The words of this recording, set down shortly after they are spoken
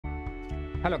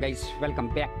Hello guys, welcome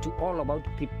back to All About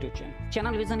Crypto channel.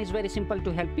 Channel vision is very simple: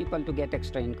 to help people to get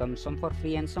extra income, some for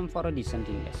free and some for a decent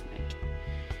investment.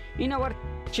 In our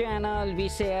channel, we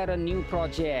share a new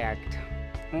project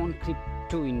on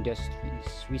crypto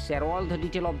industries. We share all the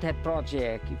detail of that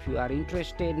project. If you are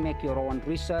interested, make your own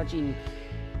research. In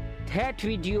that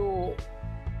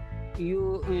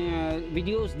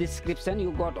video's description,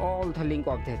 you got all the link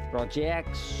of that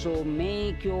project, so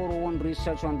make your own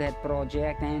research on that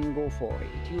project and go for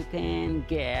it. You can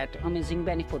get amazing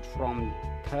benefit from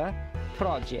the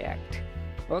project.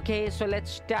 Okay, so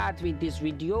let's start with this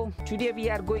video. Today we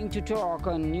are going to talk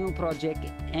a new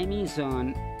project,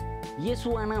 Amazin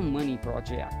Yeshuwanna money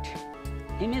project.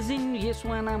 Amazin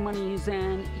Yeshuwanna money is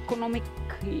an economic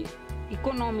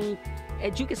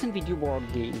education video board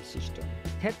game system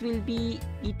that will be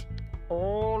it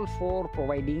all for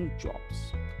providing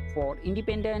jobs for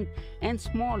independent and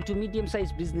small to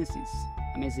medium-sized businesses.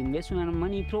 Amazin Yeshuwanna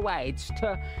money provides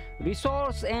the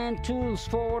resource and tools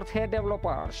for their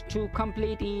developers to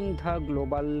compete in the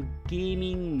global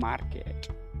gaming market.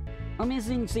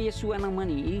 Amazin Yeshuwanna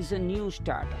money is a new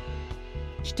standard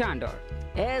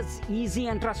as easy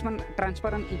and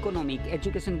transparent economic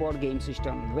education board game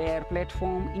system where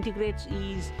platform integrates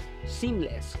is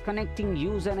seamless, connecting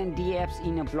user and dApps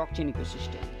in a blockchain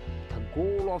ecosystem. The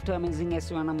goal of the Amazin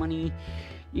Yeshuwanna money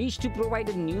is to provide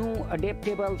a new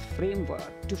adaptable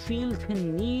framework to fill the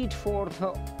need for the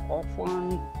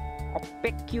often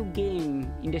opaque game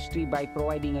industry by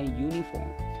providing a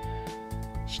uniform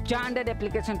standard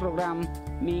application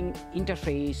programming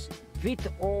interface with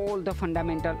all the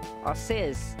fundamental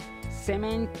access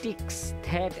semantics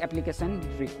that application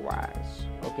requires.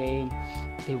 Okay,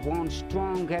 they want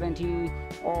strong guarantee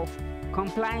of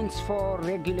compliance for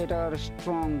regulators,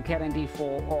 strong guarantee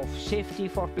of safety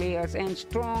for players, and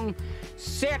strong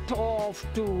set of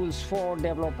tools for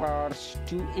developers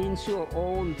to ensure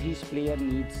all these player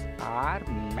needs are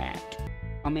met.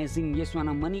 Amazin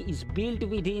Yeshuwanna money is built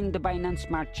within the Binance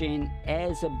Smart Chain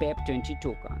as a BEP20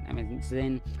 token.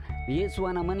 Amazin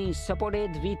Yeshuwanna money is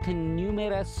supported with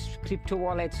numerous crypto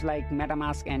wallets like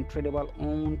MetaMask and tradable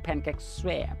on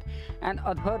PancakeSwap and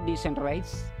other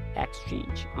decentralized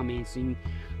exchange. Amazin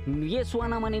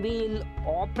Yeshuwanna money will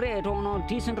operate on a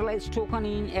decentralized token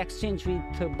in exchange with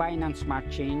the Binance Smart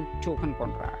Chain token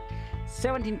contract.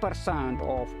 17%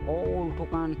 of all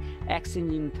token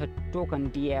exchanging the token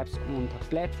dApps on the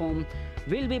platform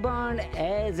will be burned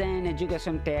as an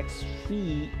education tax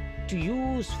fee to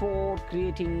use for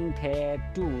creating their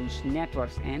tools,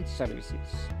 networks and services.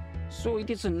 So it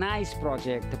is a nice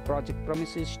project. The project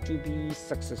promises to be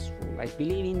successful. I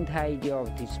believe in the idea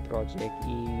of this project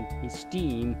in his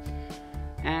team,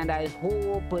 and I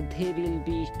hope they will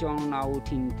be turned out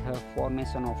in the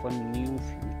formation of a new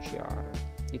future.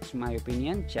 It's my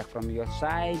opinion. Check from your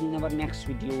side. In our next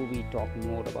video, we talk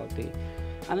more about the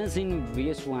Amazin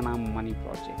Yeshuwanna money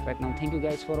project. Right now, thank you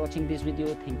guys for watching this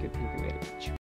video. Thank you very much.